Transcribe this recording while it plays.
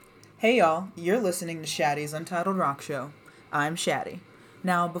Hey y'all, you're listening to Shaddy's Untitled Rock Show. I'm Shaddy.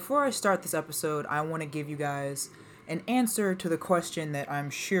 Now, before I start this episode, I want to give you guys an answer to the question that I'm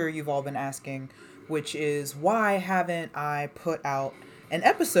sure you've all been asking, which is why haven't I put out an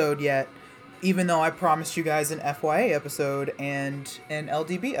episode yet, even though I promised you guys an FYA episode and an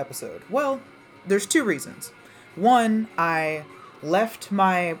LDB episode? Well, there's two reasons. One, I left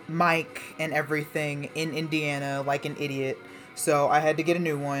my mic and everything in Indiana like an idiot, so I had to get a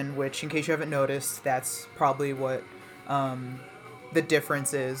new one, which, in case you haven't noticed, that's probably what the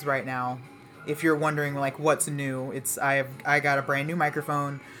difference is right now. If you're wondering, like, what's new, it's I got a brand new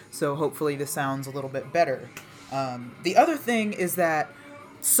microphone, so hopefully this sounds a little bit better. The other thing is that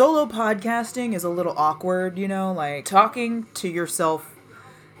solo podcasting is a little awkward, like, talking to yourself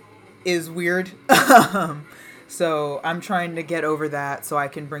is weird. So I'm trying to get over that so I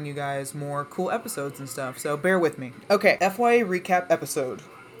can bring you guys more cool episodes and stuff. So bear with me. Okay, FYA recap episode.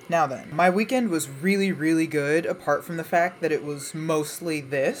 Now then, my weekend was really, really good, apart from the fact that it was mostly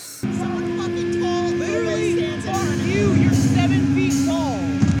this. Someone fucking tall literally fuck you, you're 7 feet tall.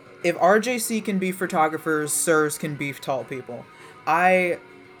 If RJC can be photographers, sirs can be tall people. I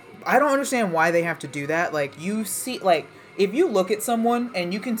don't understand why they have to do that. Like, you see, like, if you look at someone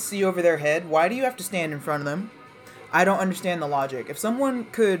and you can see over their head, why do you have to stand in front of them? I don't understand the logic. If someone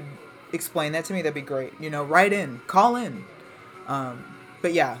could explain that to me, that'd be great. Write in. Call in.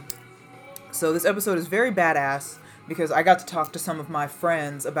 But yeah. So this episode is very badass because I got to talk to some of my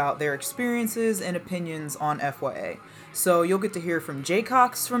friends about their experiences and opinions on FYA. So you'll get to hear from Jay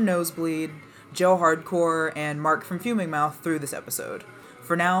Cox from Nosebleed, Joe Hardcore, and Mark from Fuming Mouth through this episode.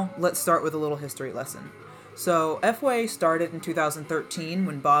 For now, let's start with a little history lesson. So, FYA started in 2013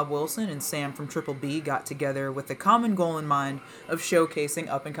 when Bob Wilson and Sam from Triple B got together with the common goal in mind of showcasing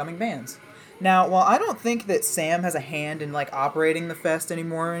up-and-coming bands. Now, while I don't think that Sam has a hand in, like, operating the fest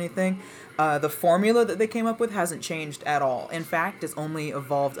anymore or anything, the formula that they came up with hasn't changed at all. In fact, it's only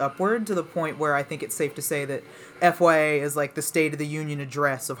evolved upward to the point where I think it's safe to say that FYA is, like, the State of the Union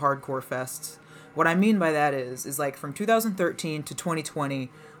address of hardcore fests. What I mean by that is like, from 2013 to 2020,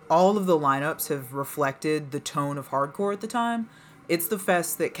 all of the lineups have reflected the tone of hardcore at the time. It's the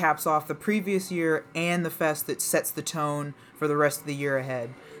fest that caps off the previous year and the fest that sets the tone for the rest of the year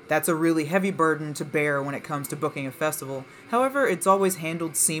ahead. That's a really heavy burden to bear when it comes to booking a festival. However, it's always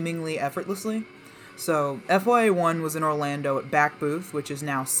handled seemingly effortlessly. So, FYA1 was in Orlando at Back Booth, which is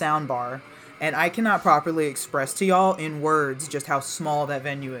now Soundbar, and I cannot properly express to y'all in words just how small that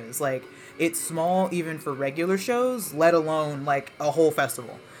venue is. Like, it's small even for regular shows, let alone, like, a whole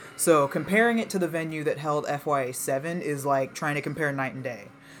festival. So comparing it to the venue that held FYA7 is like trying to compare night and day.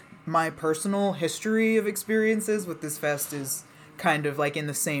 My personal history of experiences with this fest is kind of like in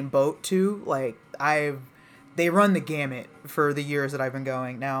the same boat too. Like, they run the gamut for the years that I've been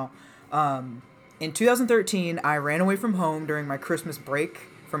going. Now, in 2013, I ran away from home during my Christmas break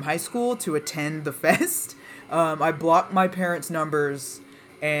from high school to attend the fest. I blocked my parents' numbers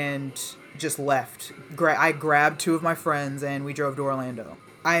and just left. I grabbed two of my friends and we drove to Orlando.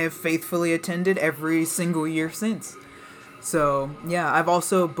 I have faithfully attended every single year since. So, yeah, I've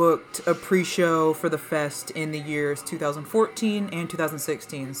also booked a pre-show for the fest in the years 2014 and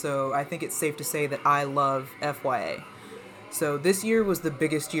 2016, so I think it's safe to say that I love FYA. So this year was the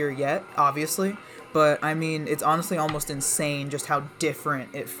biggest year yet, obviously, but I mean, it's honestly almost insane just how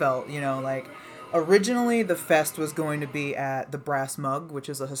different it felt, like, originally the fest was going to be at the Brass Mug, which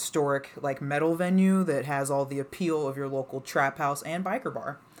is a historic, like, metal venue that has all the appeal of your local trap house and biker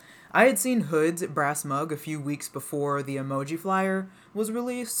bar. I had seen hoods at Brass Mug a few weeks before the emoji flyer was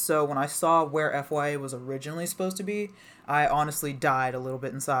released, so when I saw where FYA was originally supposed to be, I honestly died a little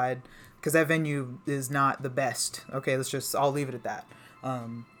bit inside, because that venue is not the best. Okay, I'll leave it at that.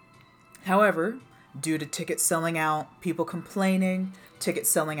 However, due to tickets selling out, people complaining, tickets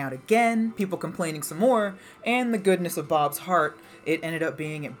selling out again, people complaining some more, and the goodness of Bob's heart, it ended up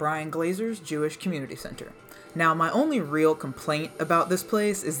being at Brian Glazer's Jewish Community Center. Now, my only real complaint about this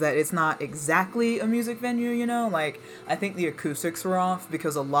place is that it's not exactly a music venue, Like, I think the acoustics were off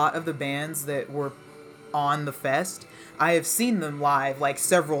because a lot of the bands that were on the fest, I have seen them live, like,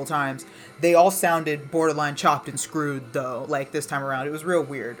 several times. They all sounded borderline chopped and screwed, though, like, this time around. It was real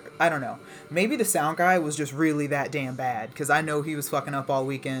weird. I don't know. Maybe the sound guy was just really that damn bad, because I know he was fucking up all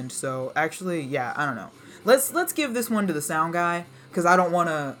weekend, so actually, yeah, I don't know. Let's give this one to the sound guy, because I don't want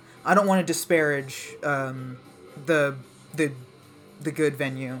to disparage the good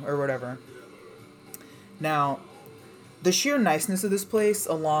venue or whatever. Now, the sheer niceness of this place,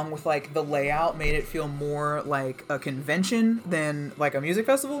 along with, like, the layout, made it feel more like a convention than, like, a music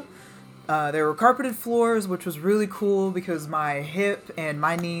festival. There were carpeted floors, which was really cool because my hip and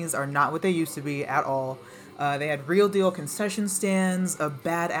my knees are not what they used to be at all. They had real deal concession stands, a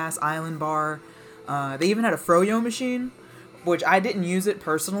badass island bar. They even had a froyo machine, which I didn't use it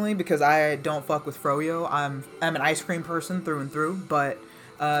personally because I don't fuck with froyo. I'm an ice cream person through and through, but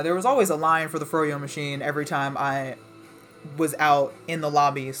there was always a line for the froyo machine every time I was out in the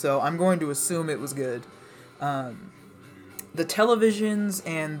lobby, so I'm going to assume it was good. The televisions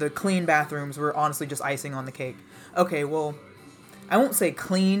and the clean bathrooms were honestly just icing on the cake. Okay, well, I won't say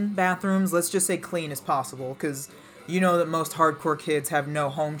clean bathrooms, let's just say clean as possible, because you know that most hardcore kids have no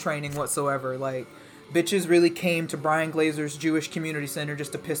home training whatsoever. Like, bitches really came to Brian Glazer's Jewish Community Center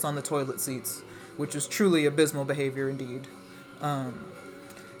just to piss on the toilet seats, which was truly abysmal behavior indeed.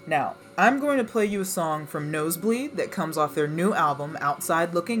 Now, I'm going to play you a song from Nosebleed that comes off their new album,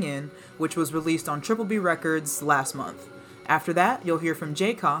 Outside Looking In, which was released on Triple B Records last month. After that, you'll hear from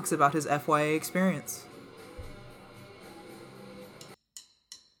Jay Cox about his FYA experience.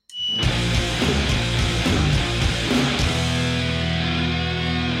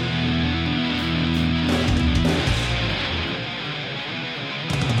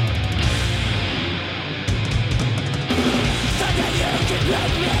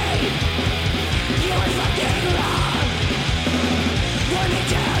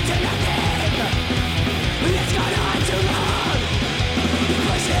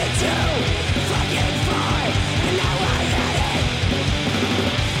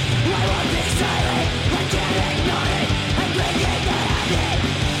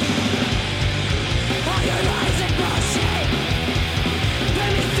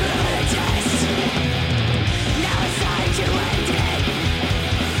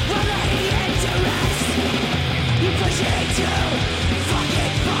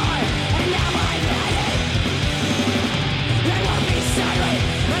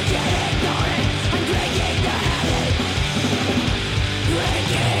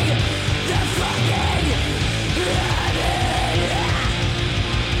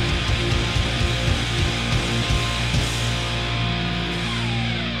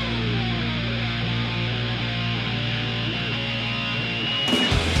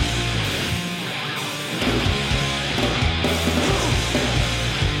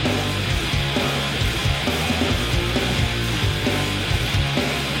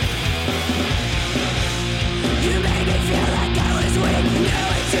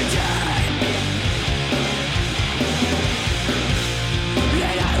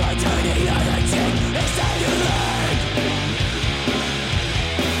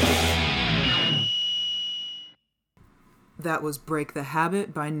 That was Break the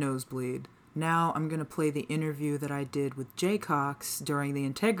Habit by Nosebleed. Now I'm going to play the interview that I did with Jay Cox during the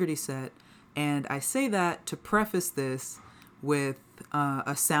Integrity set, and I say that to preface this with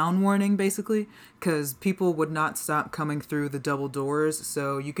a sound warning, basically, because people would not stop coming through the double doors,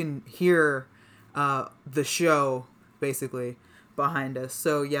 so you can hear the show, basically, behind us.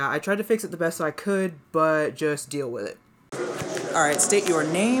 So yeah, I tried to fix it the best I could, but just deal with it. Alright, state your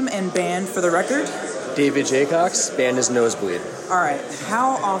name and band for the record. David J. Cox, band is Nosebleed. Alright,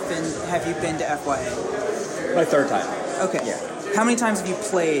 how often have you been to FYA? My third time. Okay. Yeah. How many times have you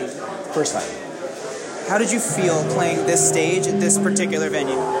played? First time. How did you feel playing this stage at this particular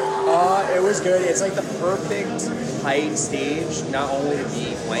venue? It was good. It's like the perfect height stage, not only to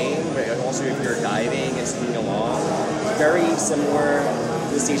be playing, but also if you're diving and skiing along. Very similar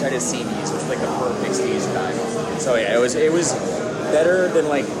to the stage I did CBs, which was like the perfect stage to dive on. So yeah, it was better than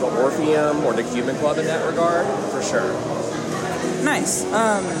like the Orpheum or the Cuban Club in that regard, for sure. Nice.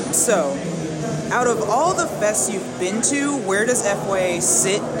 So, out of all the fests you've been to, where does FYA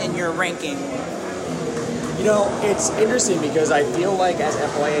sit in your ranking? You know, it's interesting because I feel like as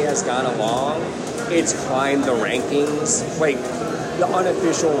FYA has gone along, it's climbed the rankings, like the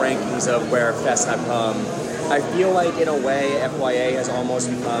unofficial rankings of where fests have come. I feel like in a way FYA has almost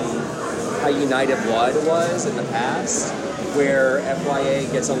become how United Blood was in the past, where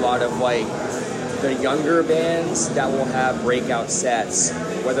FYA gets a lot of like the younger bands that will have breakout sets,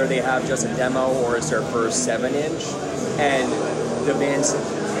 whether they have just a demo or it's their first 7-inch, and the bands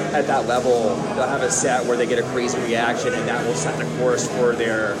at that level, they'll have a set where they get a crazy reaction, and that will set the course for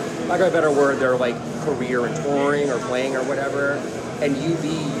their, like a better word, their like career in touring or playing or whatever. And UB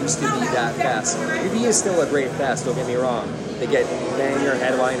used to be that fest. UB is still a great fest, don't get me wrong. They get banger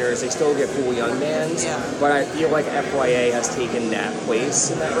headliners, they still get cool young bands, but I feel like FYA has taken that place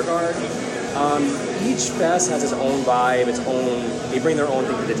in that regard. Each fest has its own vibe, its own, they bring their own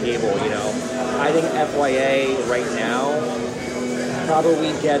thing to the table, you know. I think FYA right now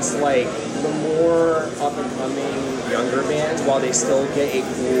probably gets like the more up and coming younger bands while they still get a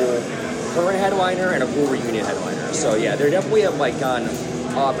cool current headliner and a cool reunion headliner. So yeah, they're definitely have like gone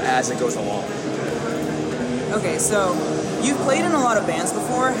up as it goes along. Okay, so you've played in a lot of bands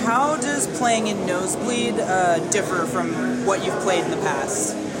before. How does playing in Nosebleed differ from what you've played in the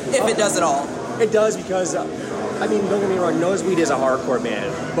past, if it does at all? It does because, I mean, don't get me wrong, Nosebleed is a hardcore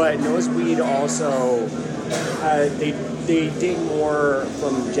band, but Nosebleed also, they dig more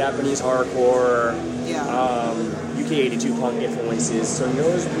from Japanese hardcore, UK82 punk influences, so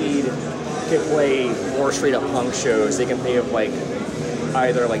Nosebleed can play more straight up punk shows. They can play with like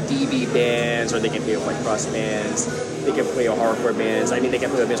either like DB bands, or they can play with like crust bands. They can play with hardcore bands. I mean, they can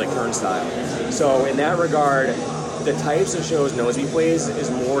play with bands like Turnstile. So in that regard, the types of shows Nosebleed plays is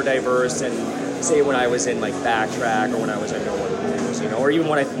more diverse than, say, when I was in like Backtrack or when I was in No One Cares, you know, or even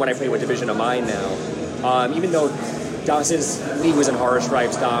when I play with Division of Mind now. Even though Dom, since Lee was in Horror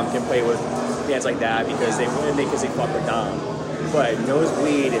Stripes, Dom can play with bands like that because they fuck with Dom. But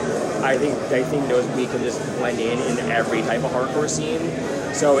Nosebleed, I think Nosebleed can just blend in every type of hardcore scene.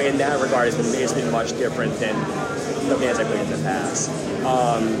 So in that regard, it's been much different than the bands I played in the past.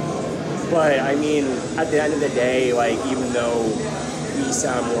 But I mean, at the end of the day, like, even though we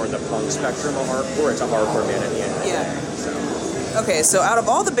sound more in the punk spectrum of hardcore, it's a hardcore band at the end of the day. So. Okay, so out of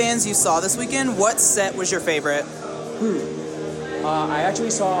all the bands you saw this weekend, what set was your favorite? I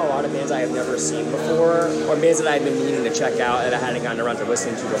actually saw a lot of bands I have never seen before, or bands that I've been meaning to check out that I hadn't gotten around to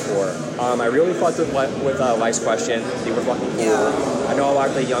listening to before. I really fucked with Life's Question. They were fucking cool. Yeah. I know a lot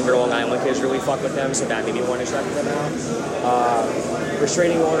of the younger Long Island kids really fuck with them, so that made me want to check them out.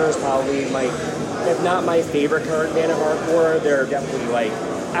 Restraining Order is probably if not my favorite current band of hardcore, they're definitely like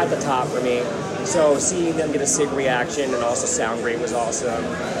at the top for me. So seeing them get a sick reaction and also sound great was awesome.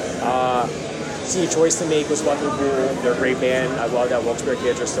 See Choice to Make was fucking cool. They're a great band. I love that Wilkes-Barre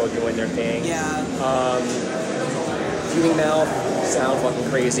kids are still doing their thing. Yeah. Fuming Mouth sound fucking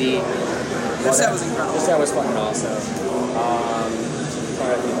crazy. This set was incredible. This set was fucking awesome.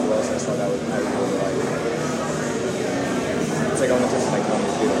 Sorry, I think who else I saw that I really like. It's like on the tip of my tongue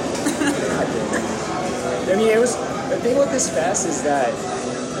too. I mean, the thing with this fest is that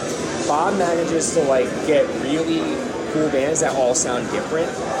Bob manages to like get really cool bands that all sound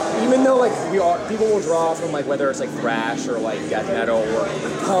different. Even though like people will draw from like whether it's like thrash or like death metal or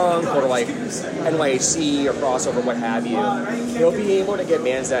punk or like NYHC or crossover, what have you, he'll be able to get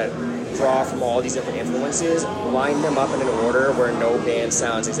bands that draw from all these different influences, line them up in an order where no band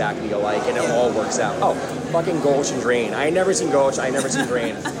sounds exactly alike, and it all works out. Oh, fucking Gulch and Drain. I had never seen Gulch. I had never seen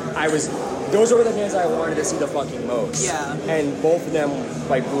Drain. Those were the bands I wanted to see the fucking most. Yeah. And both of them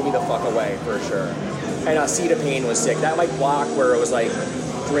like blew me the fuck away for sure. And Seed of Pain was sick. That like block where it was like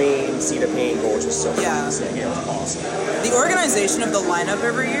Drain, Seed of Pain, Gulch was so sick. It was awesome. The organization of the lineup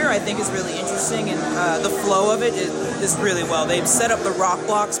every year, I think, is really interesting, and the flow of it is really well. They've set up the rock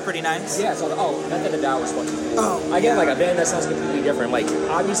blocks pretty nice. Yeah, so Method of Doubt was fucking cool. Oh, I get like a band that sounds completely different. Like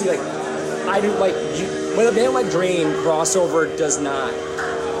obviously, like I do like with a band like Drain, crossover does not.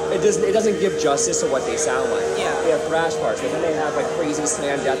 It doesn't give justice to what they sound like. Yeah. They have thrash parts, but then they have like crazy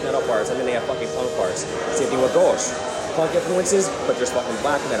slam death metal parts, and then they have fucking punk parts. Same thing with Ghost. Punk influences, but there's fucking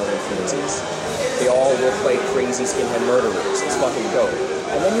black metal influences. They all look like crazy skinhead murderers. It's fucking dope.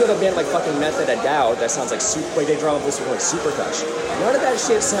 And then you have a band like fucking Method of Doubt that sounds like they draw up with like Super Touch. None of that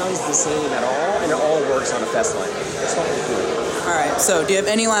shit sounds the same at all, and it all works on a fest line. It's fucking cool. All right. So, do you have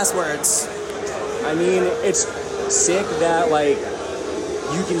any last words? I mean, it's sick that like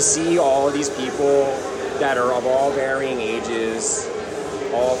you can see all of these people that are of all varying ages,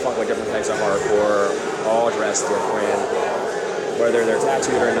 all fuck with different types of hardcore, all dressed different, whether they're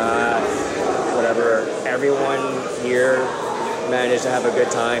tattooed or not, whatever. Everyone here managed to have a good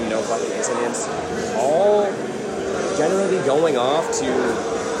time, no fucking incidents. All generally going off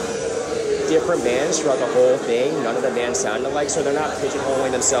to different bands throughout the whole thing. None of the bands sound alike, so they're not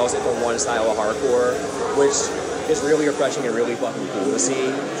pigeonholing themselves into one style of hardcore, which is really refreshing and really fucking cool to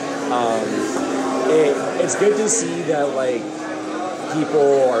see. It's good to see that like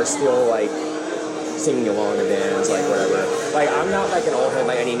people are still like singing along to bands, like whatever. Like I'm not like an old head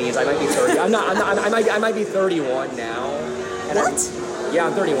by any means. I might be 30. I might be 31 now. And What?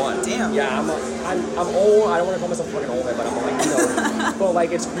 I'm 31. Damn. Yeah, I'm old. I don't want to call myself fucking old head, but I'm like, you know. But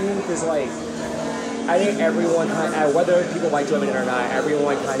like it's cool because like I think everyone, whether people like to admit it or not,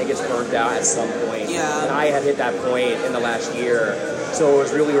 everyone kind of gets burnt out at some point. Yeah. And I had hit that point in the last year, so it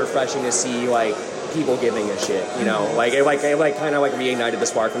was really refreshing to see like people giving a shit. You know, like it kind of reignited the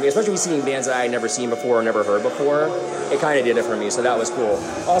spark for me, especially seeing bands that I had never seen before or never heard before. It kind of did it for me, so that was cool.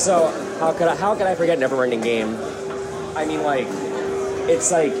 Also, how could I forget Neverending Game? I mean, like,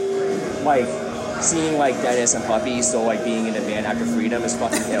 it's like seeing like Dennis and Puffy still like being in a band after Freedom is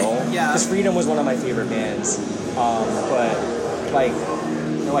fucking ill. Yeah. Because Freedom was one of my favorite bands. But like,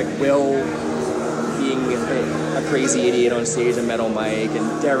 you know, like Will being a crazy idiot on stage and Metal Mike,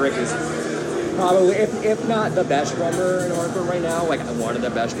 and Derek is probably, if not the best drummer in hardcore right now, like one of the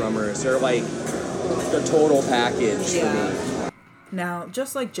best drummers. They're like the total package for me. Now,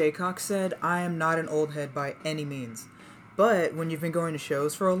 just like Jaycock said, I am not an old head by any means. But when you've been going to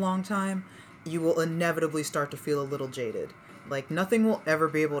shows for a long time, you will inevitably start to feel a little jaded. Like, nothing will ever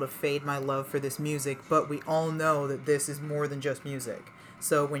be able to fade my love for this music, but we all know that this is more than just music.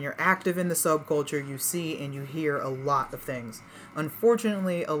 So when you're active in the subculture, you see and you hear a lot of things.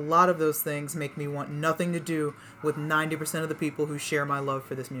 Unfortunately, a lot of those things make me want nothing to do with 90% of the people who share my love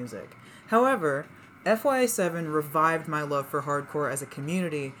for this music. However, FYA7 revived my love for hardcore as a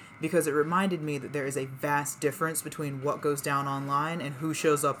community because it reminded me that there is a vast difference between what goes down online and who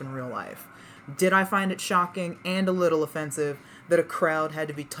shows up in real life. Did I find it shocking and a little offensive that a crowd had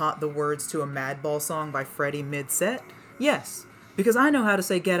to be taught the words to a Madball song by Freddie mid-set? Yes, because I know how to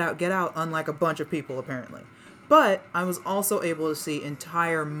say get out, unlike a bunch of people apparently. But I was also able to see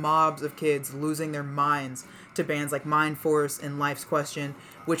entire mobs of kids losing their minds to bands like Mind Force and Life's Question,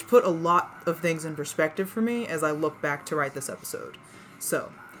 which put a lot of things in perspective for me as I look back to write this episode. So,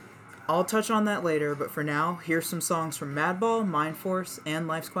 I'll touch on that later, but for now, here's some songs from Madball, Mind Force, and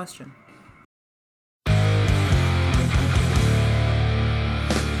Life's Question.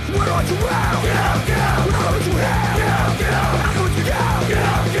 What do you have? What do you have? I know what you have. I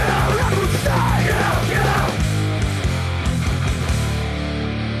know what you say.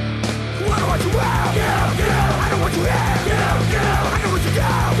 What do you have? I know what you have. I know what you got.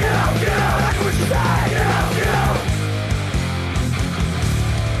 I know what you say.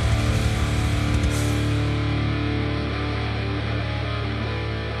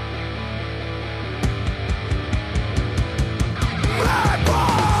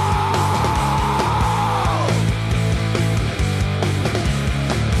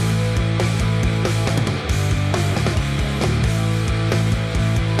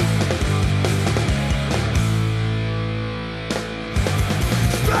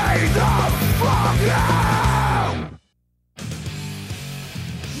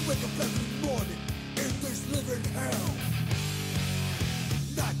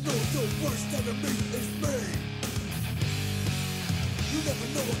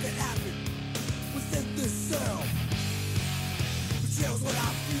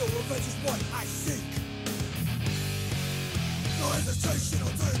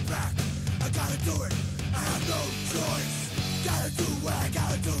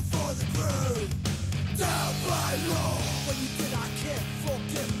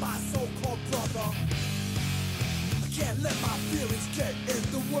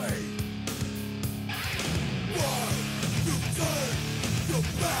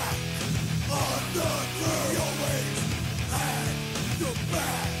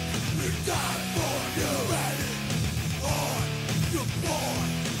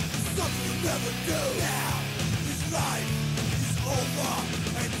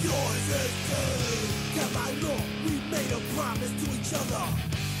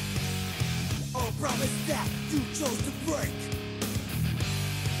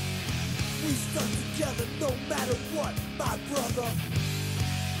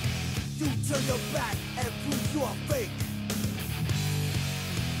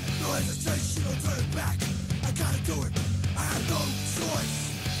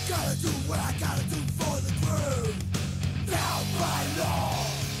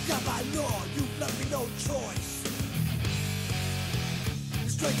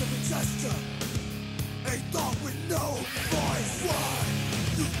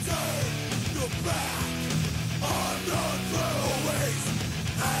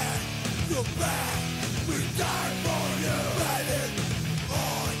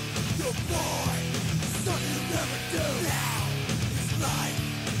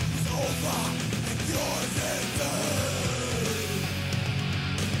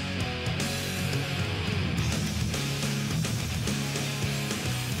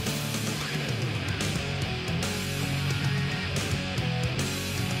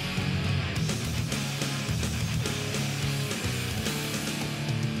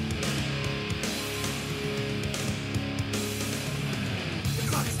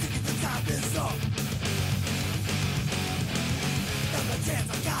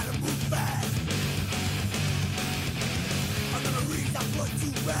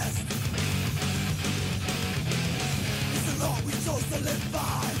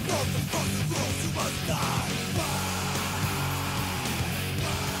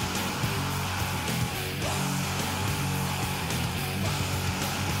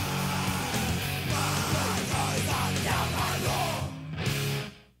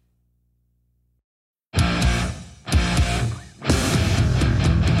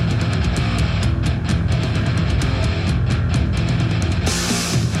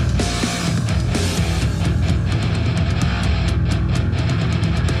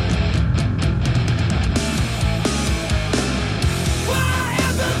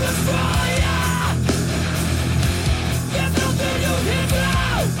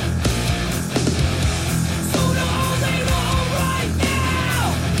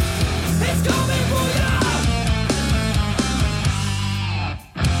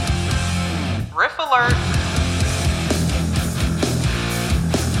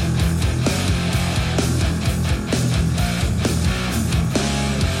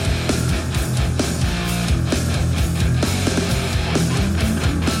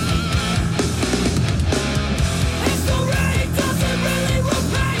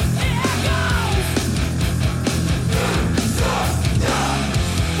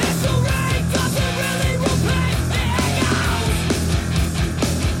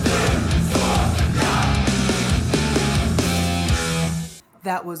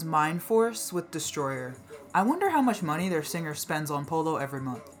 that was Mind Force with Destroyer. I wonder how much money their singer spends on Polo every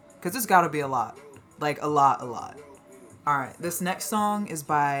month. Because it's gotta be a lot. Like, a lot. Alright, this next song is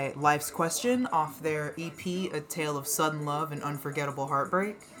by Life's Question off their EP, A Tale of Sudden Love and Unforgettable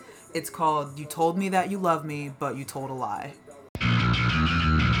Heartbreak. It's called You Told Me That You Love Me, But You Told a Lie.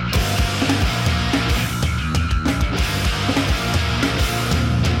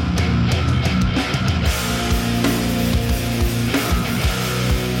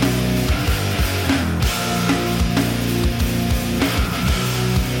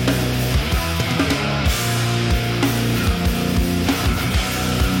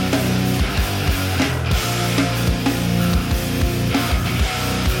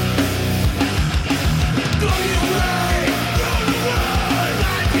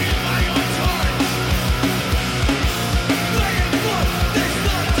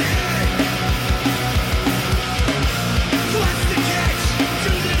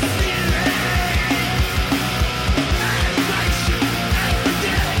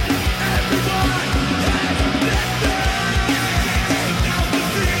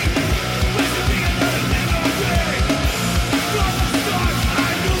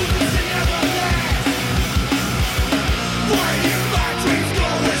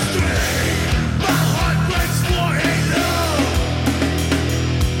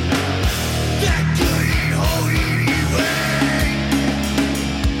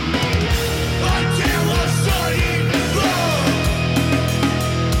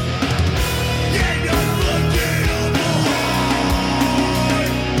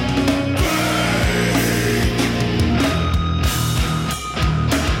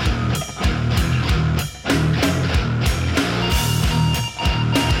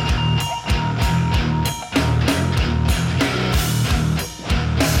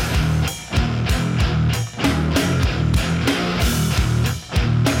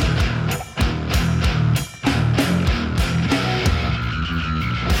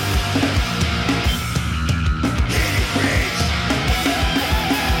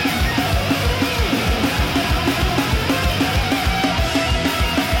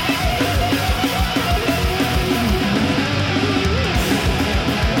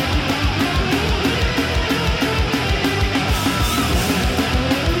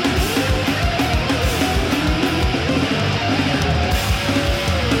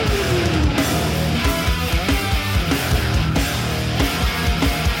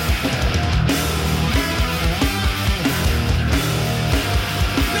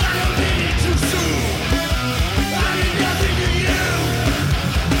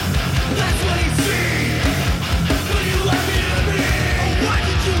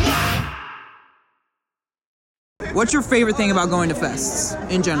 What's your favorite thing about going to fests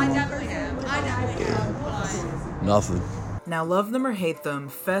in general? Nothing. Now, love them or hate them,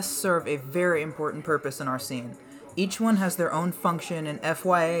 fests serve a very important purpose in our scene. Each one has their own function, and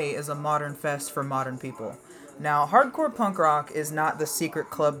FYA is a modern fest for modern people. Now, hardcore punk rock is not the secret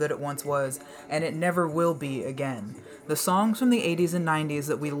club that it once was, and it never will be again. The songs from the 80s and 90s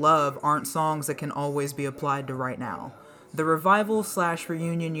that we love aren't songs that can always be applied to right now. The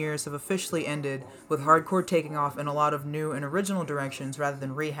revival/reunion years have officially ended, with hardcore taking off in a lot of new and original directions rather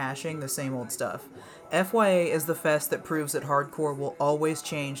than rehashing the same old stuff. FYA is the fest that proves that hardcore will always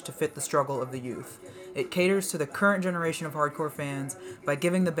change to fit the struggle of the youth. It caters to the current generation of hardcore fans by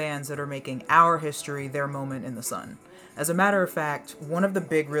giving the bands that are making our history their moment in the sun. As a matter of fact, one of the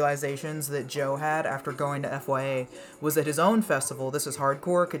big realizations that Joe had after going to FYA was that his own festival, This Is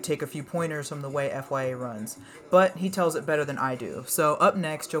Hardcore, could take a few pointers from the way FYA runs, but he tells it better than I do. So up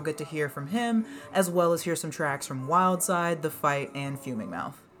next, you'll get to hear from him, as well as hear some tracks from Wildside, The Fight, and Fuming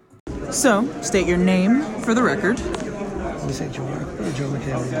Mouth. So, state your name for the record. You say Joe Hardcore or Joe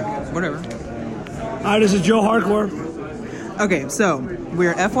McHale? Whatever. Hi, this is Joe Hardcore. Okay, so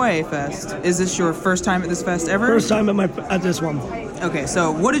we're FYA Fest. Is this your first time at this fest ever? First time at this one. Okay,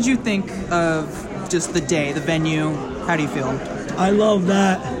 so what did you think of just the day, the venue? How do you feel? I love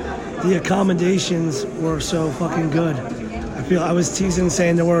that the accommodations were so fucking good. I was teasing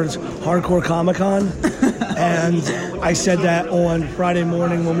saying the words Hardcore Comic-Con, and I said that on Friday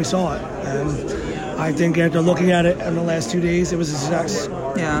morning when we saw it. And I think after looking at it in the last 2 days, it was a success.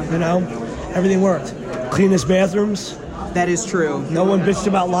 Yeah. You know, everything worked. Cleanest bathrooms. That is true. No one bitched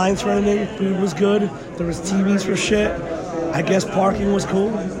about lines for anything. Food was good. There was TVs for shit. I guess parking was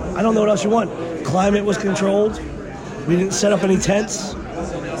cool. I don't know what else you want. Climate was controlled. We didn't set up any tents.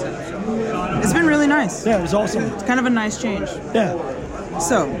 It's been really nice. Yeah, it was awesome. It's kind of a nice change. Yeah.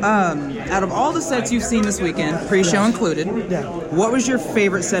 So, out of all the sets you've seen this weekend, pre-show included, Yeah. what was your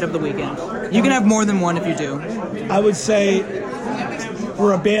favorite set of the weekend? You can have more than one if you do. I would say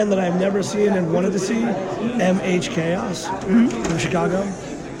for a band that I've never seen and wanted to see, MH Chaos from Chicago.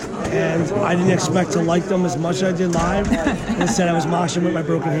 And I didn't expect to like them as much as I did live. Instead, I was moshing with my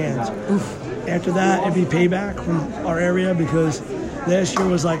broken hands. After that, it'd be Payback from our area because last year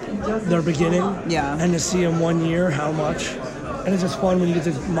was like their beginning. Yeah. And to see them 1 year, how much. And it's just fun when you get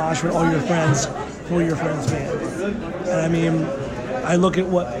to mosh with all your friends for your friends' band. And I mean, I look at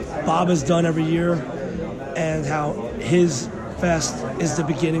what Bob has done every year and how his fest is the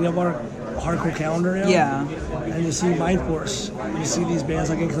beginning of our hardcore calendar now. Yeah. And you see Mind Force, you see these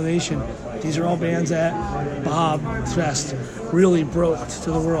bands like Inclination. These are all bands that Bob's Fest really broke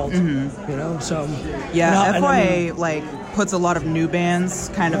to the world. You know, so Yeah, and FYA like puts a lot of new bands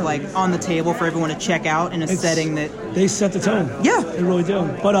kind of like on the table for everyone to check out in a setting that they set the tone. Yeah. They really do.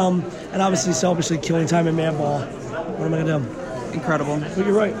 But and obviously selfishly Killing Time and Madball. What am I gonna do? incredible. But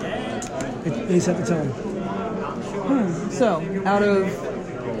you're right. They set the tone. So, out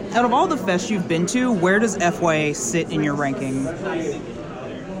of all the fests you've been to, where does FYA sit in your ranking?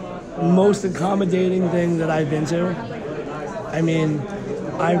 Most accommodating thing that I've been to. I mean,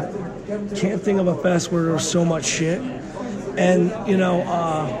 I can't think of a fest where there was so much shit. And, you know,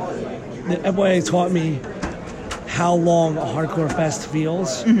 the FYA taught me how long a hardcore fest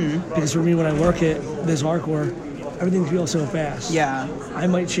feels. Because for me, when I work at this hardcore, everything feels so fast. Yeah. I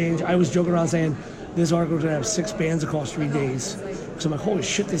might change. I was joking around saying, this hardcore's gonna have 6 bands across 3 days. So I'm like, holy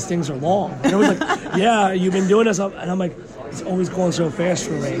shit, these things are long. And everyone's like, yeah, you've been doing this. And I'm like, it's always going so fast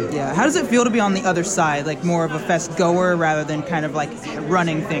for me. Yeah. How does it feel to be on the other side, like more of a fest goer rather than kind of like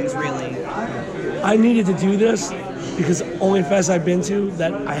running things really? I needed to do this because only fest I've been to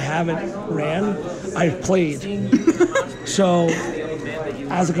that I haven't ran, I've played. So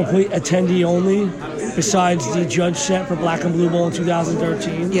as a complete attendee only, besides the judge set for Black and Blue Bowl in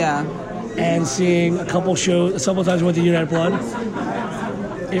 2013. Yeah. And seeing a couple shows, several times with the United Blood,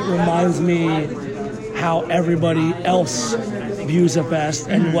 it reminds me how everybody else views a fest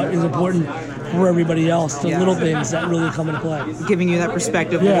and what is important for everybody else, the little things that really come into play. Giving you that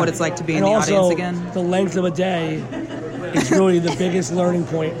perspective of what it's like to be in the also, audience again. The length of a day is really the biggest learning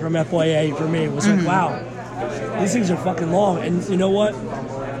point from FYA for me. It was like, wow, these things are fucking long. And you know what?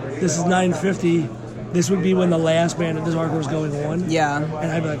 This is 9:50. This would be when the last band of this hardcore is going on. Yeah.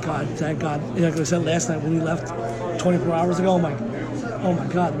 And I'd be like, God, thank God. Like I said last night when we left 24 hours ago, I'm like, oh my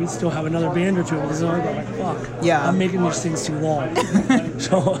God, we still have another band or two. This is hardcore. I'm like, fuck. Yeah. I'm making these things too long.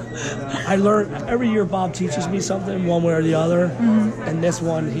 So I learned, every year Bob teaches me something, one way or the other. And this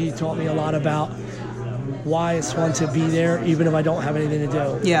one, he taught me a lot about why it's fun to be there, even if I don't have anything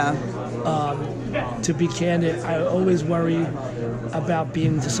to do. Yeah. To be candid, I always worry about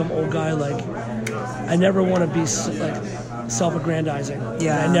being to some old guy like, I never want to be like self-aggrandizing.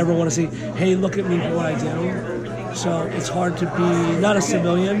 Yeah. I never want to say, hey, look at me for what I do. So it's hard to be, not a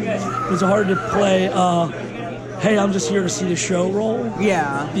civilian, it's hard to play, hey, I'm just here to see the show roll.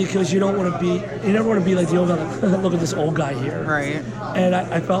 Yeah. Because you don't want to be, you never want to be like the old guy, like, look at this old guy here. Right. And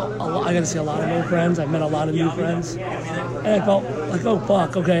I felt, I got to see a lot of old friends, I met a lot of new friends. And I felt like, oh,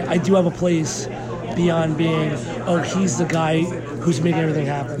 fuck, okay, I do have a place beyond being, oh, he's the guy who's making everything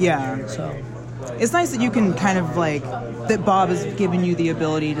happen. Yeah. So it's nice that you can kind of like, that Bob has given you the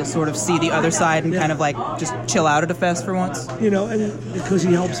ability to sort of see the other side and kind of like just chill out at a fest for once. You know, and because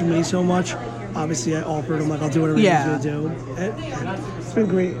he helps me so much, obviously I offered him, like, I'll do whatever he's going to do. And it's been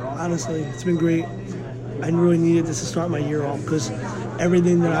great, honestly. It's been great. I really needed this to start my year off because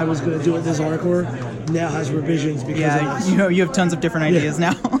everything that I was going to do at this hardcore now has revisions because of this. You know, you have tons of different ideas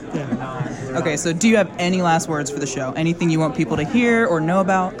now. Yeah. Okay, so do you have any last words for the show? Anything you want people to hear or know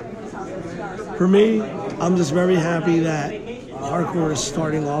about? For me, I'm just very happy that hardcore is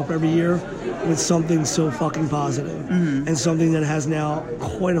starting off every year with something so fucking positive and something that has now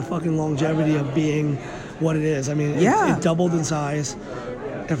quite a fucking longevity of being what it is. I mean, it doubled in size.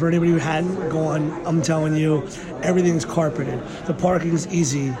 And for anybody who hadn't gone, I'm telling you, everything's carpeted. The parking's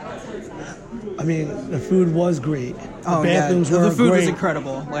easy. I mean, the food was great. The bathrooms were the food great. was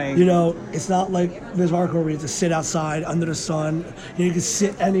incredible. Like, you know, it's not like this hardcore where you have to sit outside under the sun. You know, you can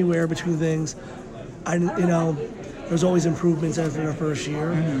sit anywhere between things. There's always improvements after the first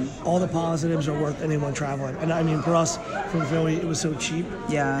year. All the positives are worth anyone traveling. And I mean, for us from Philly, it was so cheap.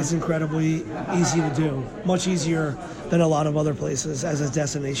 Yeah. It's incredibly easy to do. Much easier than a lot of other places as a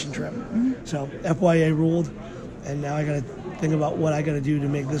destination trip. So FYA ruled, and now I got to think about what I got to do to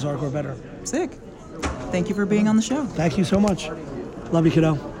make this hardcore better. sick. Thank you for being on the show. Thank you so much. Love you,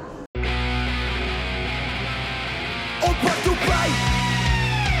 kiddo.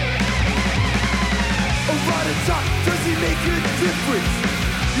 Does he make a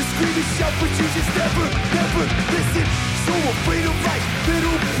difference? You scream and shout, but you just never listen. So afraid of life's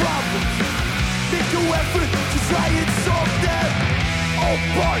little problems. Make no effort to try and solve them. All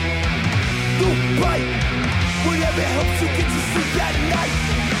bark, no bite. Whatever helps you get to sleep at night.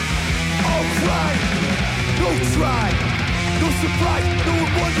 All cry, no try. No surprise, no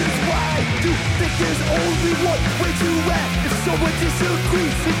one wonders why. You think there's only one way to act. If someone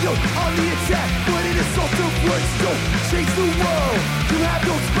disagrees, then you're on the attack. But an assault of words don't change the world. You have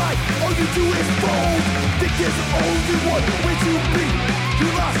no spine, all you do is fold. Think there's only one way to be.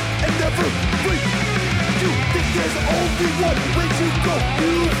 You're lost and never free. You think there's only one way to go.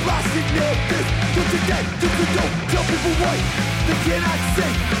 You've lost it now. Don't think that you can go. Tell people what they cannot say.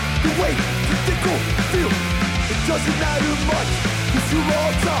 The way you think or feel. It doesn't matter much, cause you're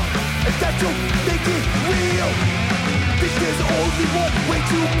all talk, and that don't make it real. Think there's only one way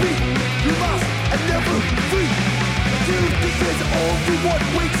to be. You're lost and never free. You think there's only one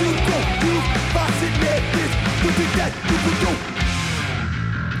way to go. You've lost it, man, this. You think that you can go.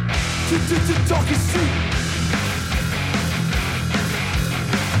 To talk is street.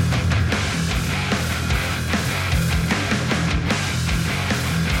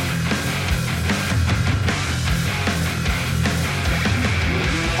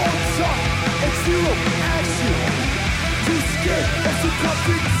 Zero action. Too scared of some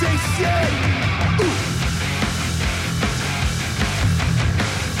confrontation. Ooh.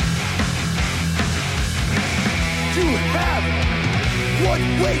 You have one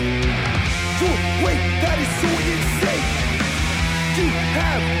way. Your way that is so insane. You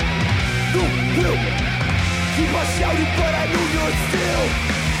have no will. Keep on shouting, but I know you're still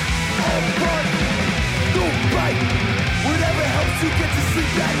all run. No right. Whatever helps you get to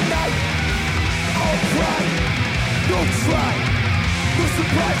sleep at night. All cry, no try, no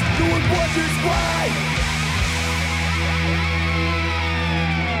surprise, no one wonders why.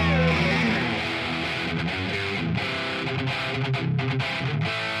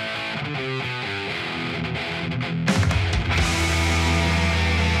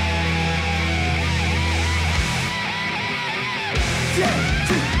 Yeah,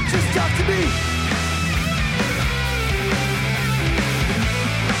 just talk to me.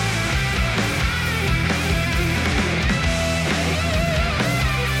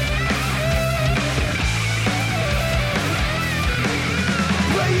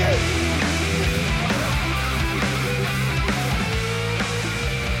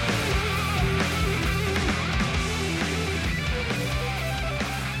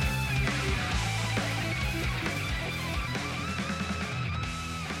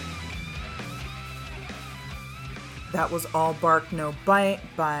 That was All Bark No Bite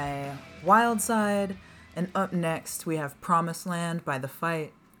by Wildside, and up next we have Promised Land by The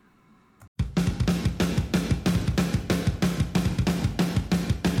Fight.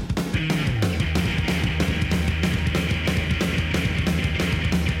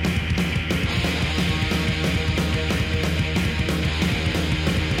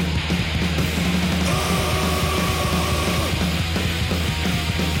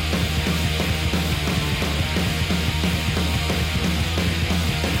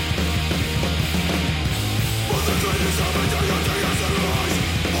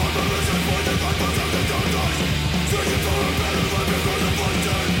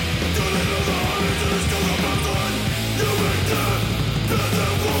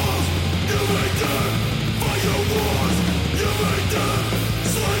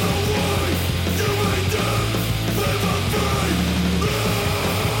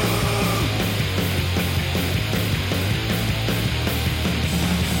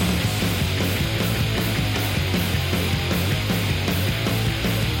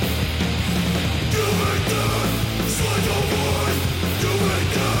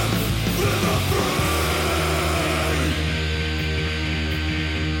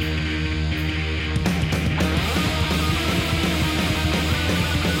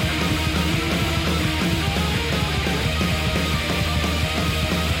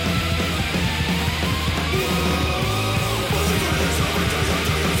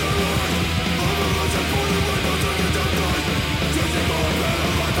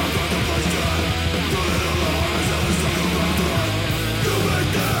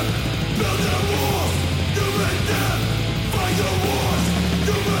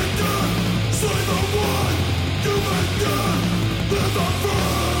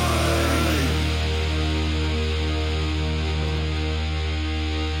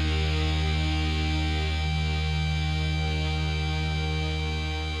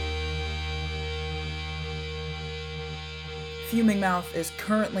 Fuming Mouth is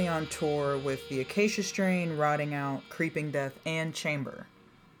currently on tour with the Acacia Strain, Rotting Out, Creeping Death, and Chamber.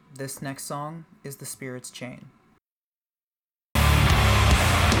 This next song is The Spirit's Chain.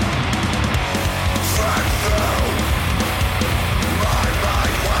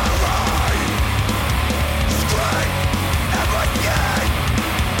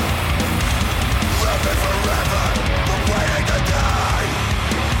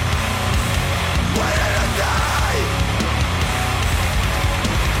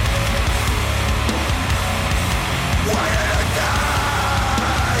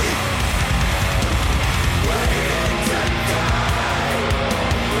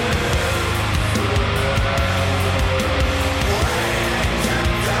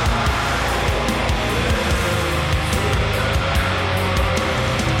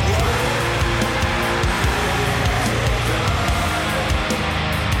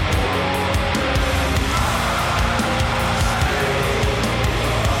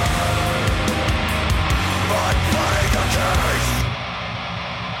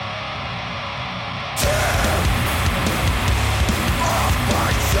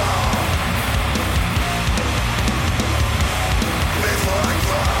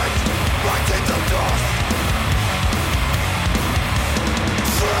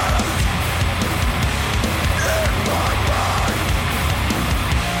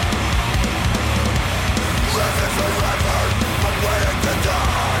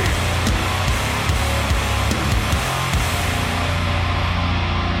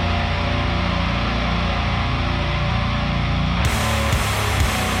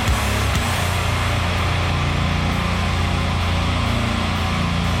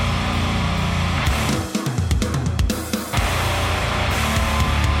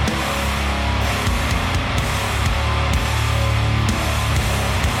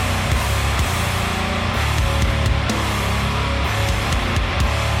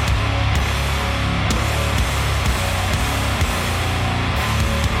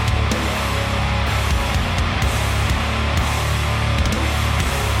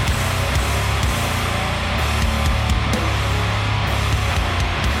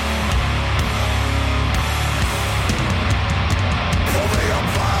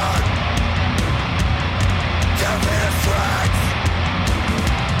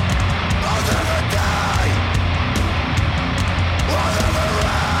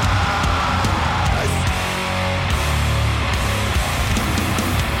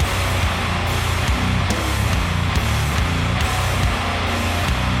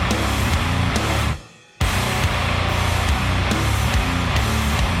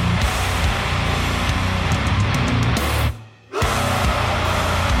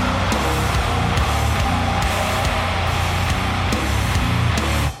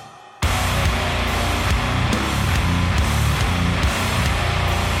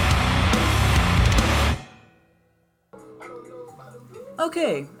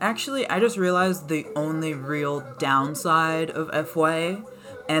 Okay, actually, I just realized the only real downside of FYA,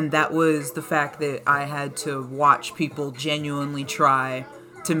 and that was the fact that I had to watch people genuinely try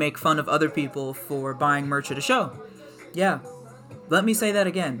to make fun of other people for buying merch at a show. Yeah, let me say that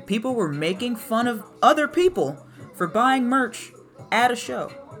again. People were making fun of other people for buying merch at a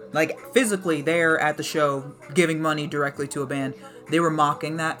show. Like, physically there at the show, giving money directly to a band. They were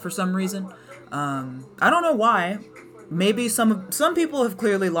mocking that for some reason. I don't know why. Maybe some people have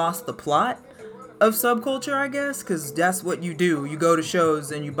clearly lost the plot of subculture, I guess, because that's what you do. You go to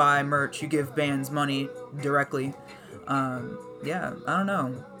shows and you buy merch, you give bands money directly. Yeah, I don't know.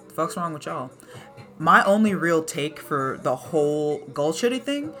 What the fuck's wrong with y'all? My only real take for the whole Gulch hoodie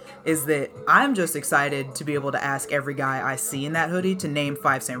thing is that I'm just excited to be able to ask every guy I see in that hoodie to name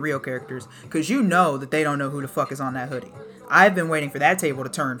 5 Sanrio characters, because you know that they don't know who the fuck is on that hoodie. I've been waiting for that table to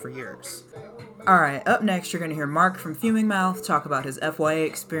turn for years. Alright, up next you're going to hear Mark from Fuming Mouth talk about his FYA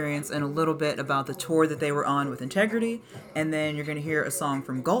experience and a little bit about the tour that they were on with Integrity, and then you're going to hear a song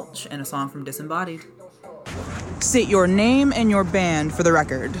from Gulch and a song from Disembodied. State your name and your band for the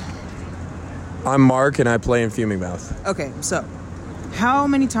record. I'm Mark and I play in Fuming Mouth. Okay, so how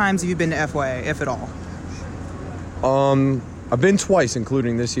many times have you been to FYA, if at all? I've been twice,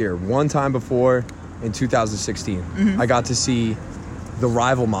 including this year. One time before in 2016. I got to see the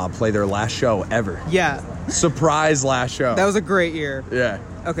Rival Mob play their last show ever. Yeah. Surprise last show. That was a great year. Yeah.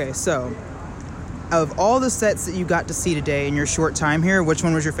 Okay, so of all the sets that you got to see today in your short time here, which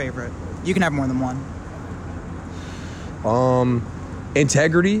one was your favorite? You can have more than one.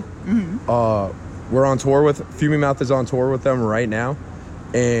 Integrity. We're on tour with Fuming Mouth is on tour with them right now.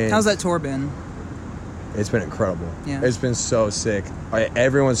 And how's that tour been? It's been incredible. Yeah. It's been so sick.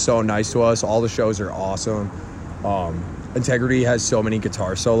 Everyone's so nice to us. All the shows are awesome. Integrity has so many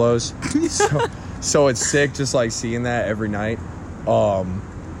guitar solos. So it's sick just like seeing that every night.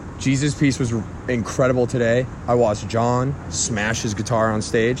 Jesus Piece was incredible today. I watched John smash his guitar on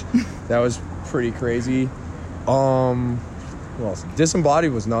stage. That was pretty crazy. Who else?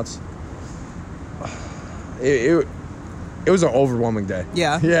 Disembodied was nuts. It was an overwhelming day.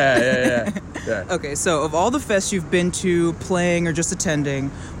 Yeah? Yeah. Okay, so of all the fests you've been to, playing, or just attending,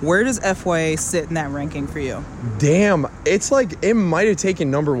 where does FYA sit in that ranking for you? Damn, it's like it might have taken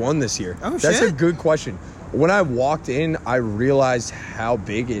number 1 this year. Oh, That's shit. a good question. When I walked in, I realized how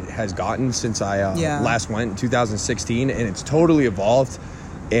big it has gotten since I last went in 2016, and it's totally evolved,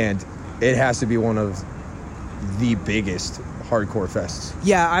 and it has to be one of the biggest hardcore fests.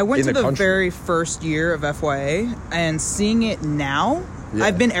 Yeah, I went in to the the country. very first year of FYA, and seeing it now, Yeah.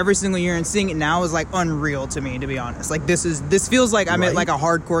 I've been every single year, and seeing it now is like unreal to me, to be honest. Like this feels like I'm at Right? like a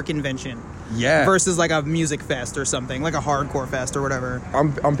hardcore convention. Yeah. Versus like a music fest or something, like a hardcore fest or whatever.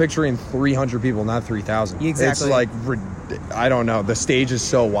 I'm picturing 300 people, not 3,000. Exactly. It's like, I don't know. The stage is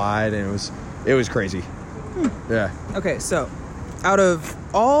so wide, and it was crazy. Yeah. Okay, so out of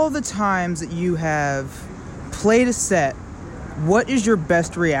all the times that you have played a set, what is your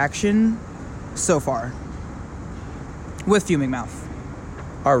best reaction so far with Fuming Mouth?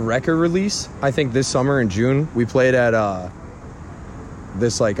 Our record release, I think this summer in June, we played at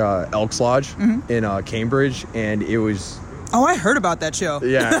this Elks Lodge in Cambridge, and it was Oh, I heard about that show.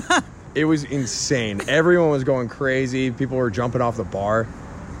 yeah, it was insane. Everyone was going crazy. People were jumping off the bar,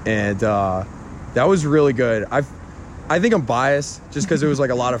 and that was really good. I think I'm biased just because it was like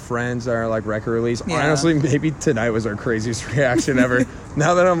a lot of friends that are like record release. Yeah. Honestly, maybe tonight was our craziest reaction ever.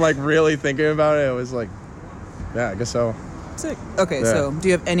 Now that I'm like really thinking about it, it was like, yeah, I guess so. Sick. Okay, Yeah. so do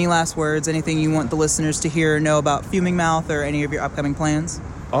you have any last words, anything you want the listeners to hear or know about Fuming Mouth or any of your upcoming plans?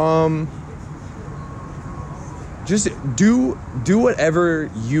 Just do whatever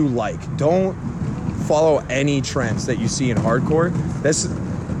you like. Don't follow any trends that you see in hardcore.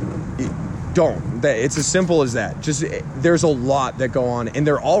 Don't. It's as simple as that. Just there's a lot that go on, and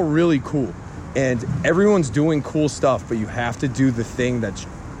they're all really cool, and everyone's doing cool stuff. But you have to do the thing that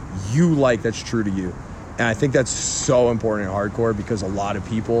you like, that's true to you. And I think that's so important in hardcore because a lot of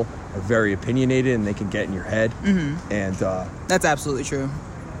people are very opinionated and they can get in your head. Mm-hmm. And That's absolutely true.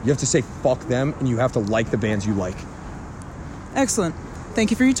 you have to say fuck them, and you have to like the bands you like. Excellent.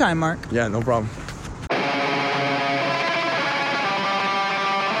 Thank you for your time, Mark. Yeah, no problem.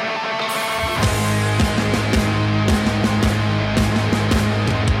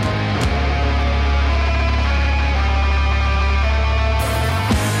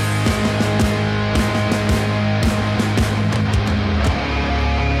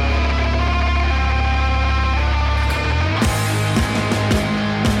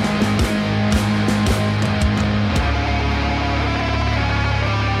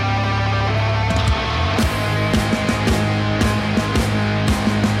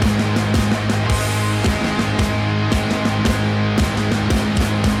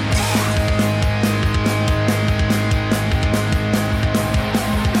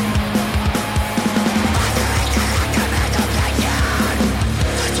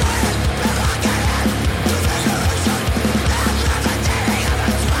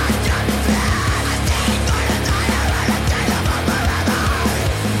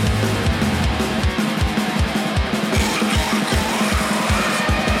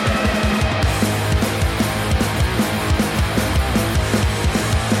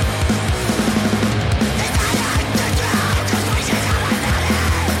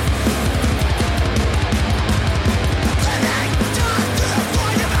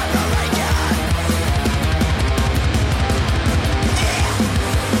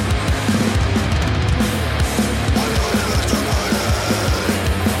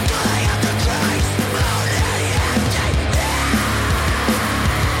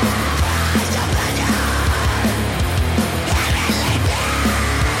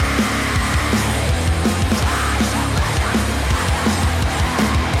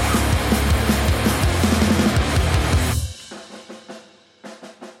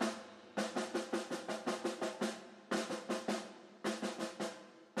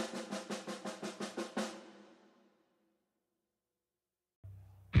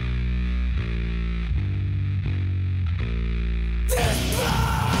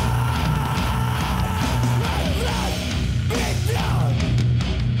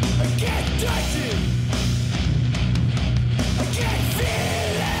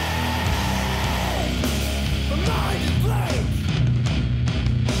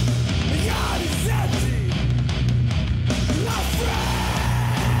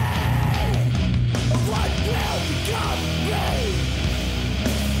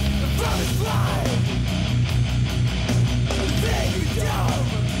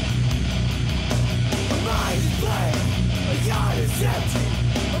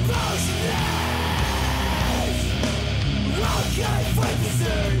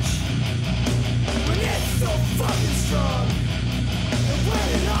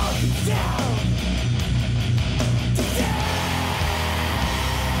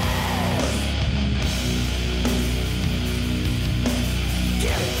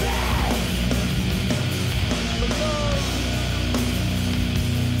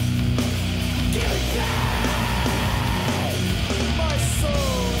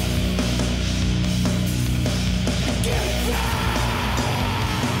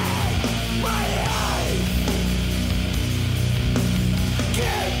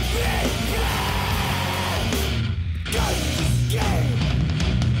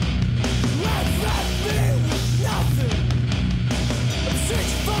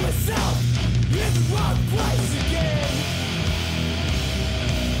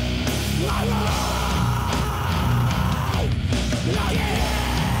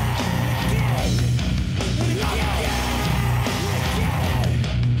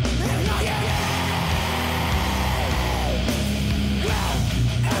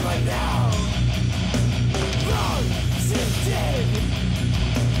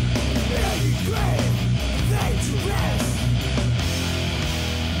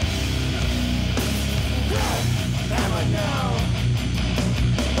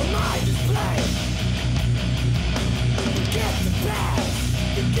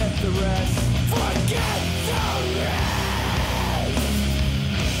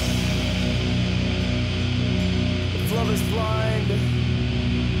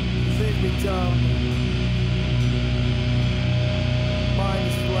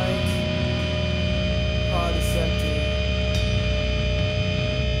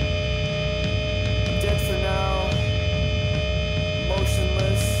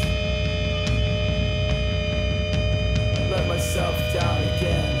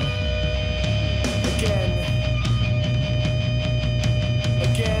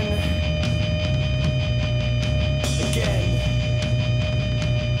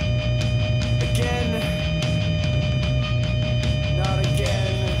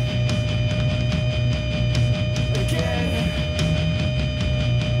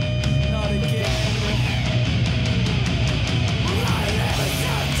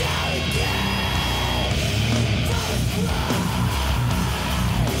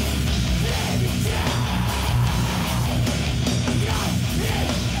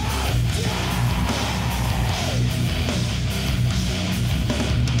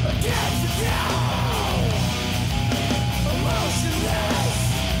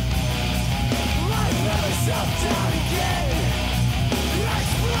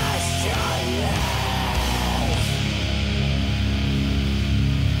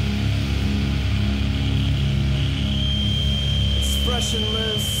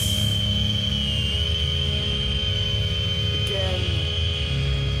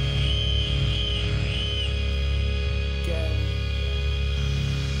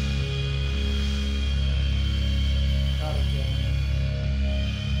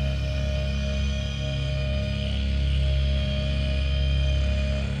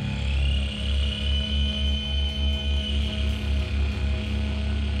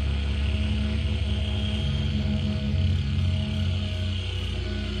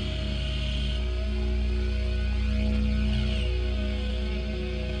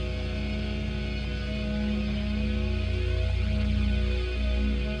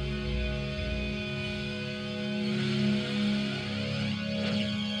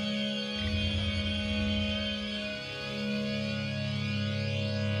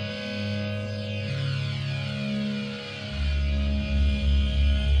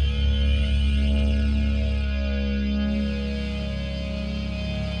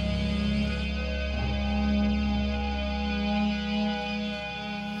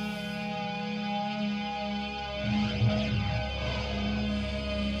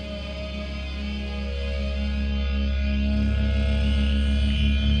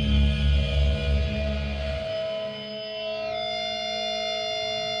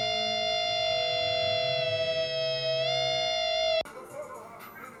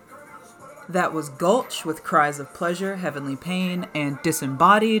 That was Gulch with Cries of Pleasure, Heavenly Pain, and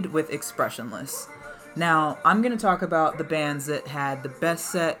Disembodied with Expressionless. Now, I'm going to talk about the bands that had the best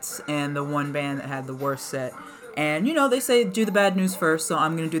sets and the one band that had the worst set. And, you know, they say do the bad news first, so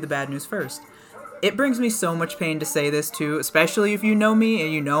I'm going to do the bad news first. It brings me so much pain to say this, too, especially if you know me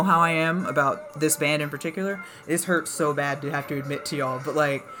and you know how I am about this band in particular. This hurts so bad to have to admit to y'all, but,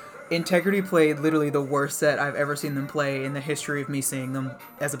 like, Integrity played literally the worst set I've ever seen them play in the history of me seeing them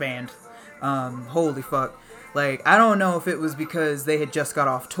as a band. Holy fuck. Like, I don't know if it was because they had just got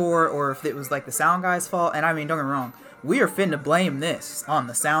off tour or if it was, like, the sound guy's fault. And I mean, don't get me wrong, we are finna blame this on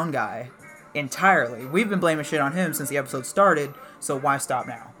the sound guy entirely. We've been blaming shit on him since the episode started, so why stop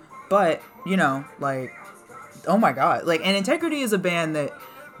now? But, you know, like, oh my god. Like, and Integrity is a band that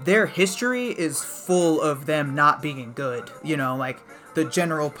their history is full of them not being good. You know, like, the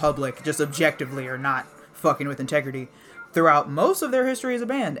general public just objectively are not fucking with Integrity throughout most of their history as a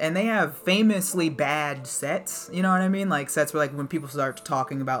band, and they have famously bad sets, you know what I mean? Like, sets where, like, when people start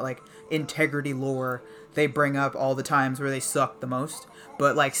talking about, like, Integrity lore, they bring up all the times where they suck the most,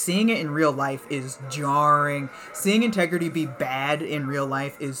 but, like, seeing it in real life is jarring. Seeing Integrity be bad in real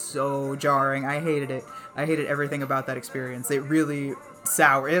life is so jarring. I hated it. I hated everything about that experience. It really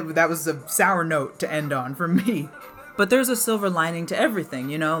that was a sour note to end on for me. But there's a silver lining to everything,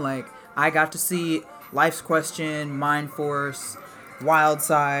 you know? Like, I got to see Life's Question, Mind Force, Wild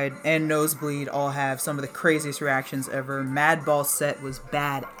Side, and Nosebleed all have some of the craziest reactions ever. Madball set was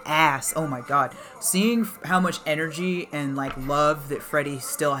badass. Oh my god. Seeing how much energy and, like, love that Freddie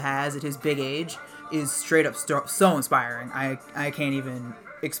still has at his big age is straight up so inspiring. I can't even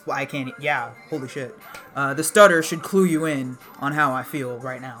explain. Yeah, holy shit. The stutter should clue you in on how I feel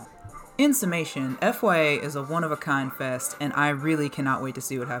right now. In summation, FYA is a one-of-a-kind fest, and I really cannot wait to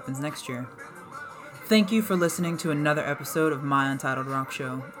see what happens next year. Thank you for listening to another episode of My Untitled Rock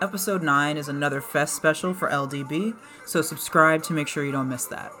Show. Episode 9 is another fest special for LDB, so subscribe to make sure you don't miss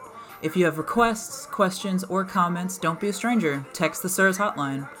that. If you have requests, questions, or comments, don't be a stranger. Text the SIRS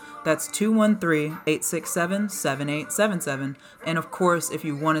hotline. That's 213-867-7877. And of course, if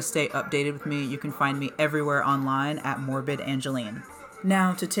you want to stay updated with me, you can find me everywhere online at Morbid Angeline.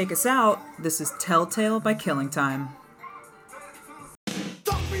 Now, to take us out, this is Telltale by Killing Time.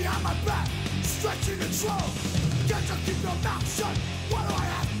 Talk behind my back, stretching control. Can't you keep your mouth shut? What do I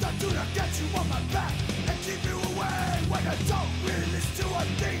have to do to get you on my back and keep you away when I don't really listen to a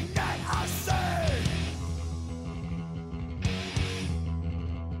thing that I say?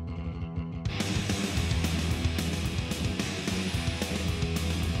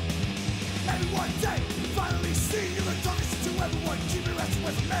 Maybe one day, finally see you and talking to everyone. Keep your ass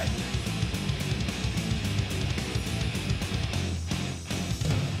away from me.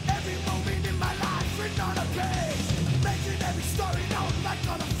 Every moment in my life written on a page, making every story known like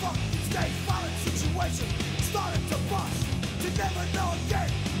on a fucking stage. Violent situation, starting to bust, to never know again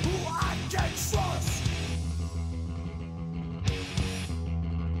who I can trust.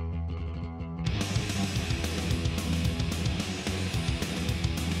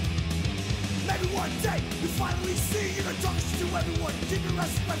 Maybe one day you finally see you're the darkest to everyone. Keep your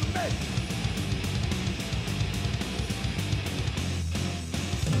ass away from me.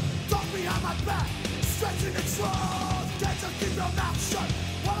 Talk behind my back, stretching the truth. Can't you keep your mouth shut?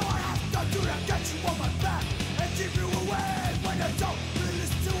 What do I have to do to get you on my back and keep you away when you don't really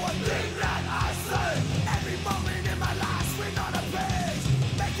listen to a thing that I say? Every moment in my life's written on a page,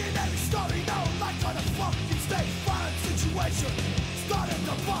 making every story known like on a fucking stage. Violent situation,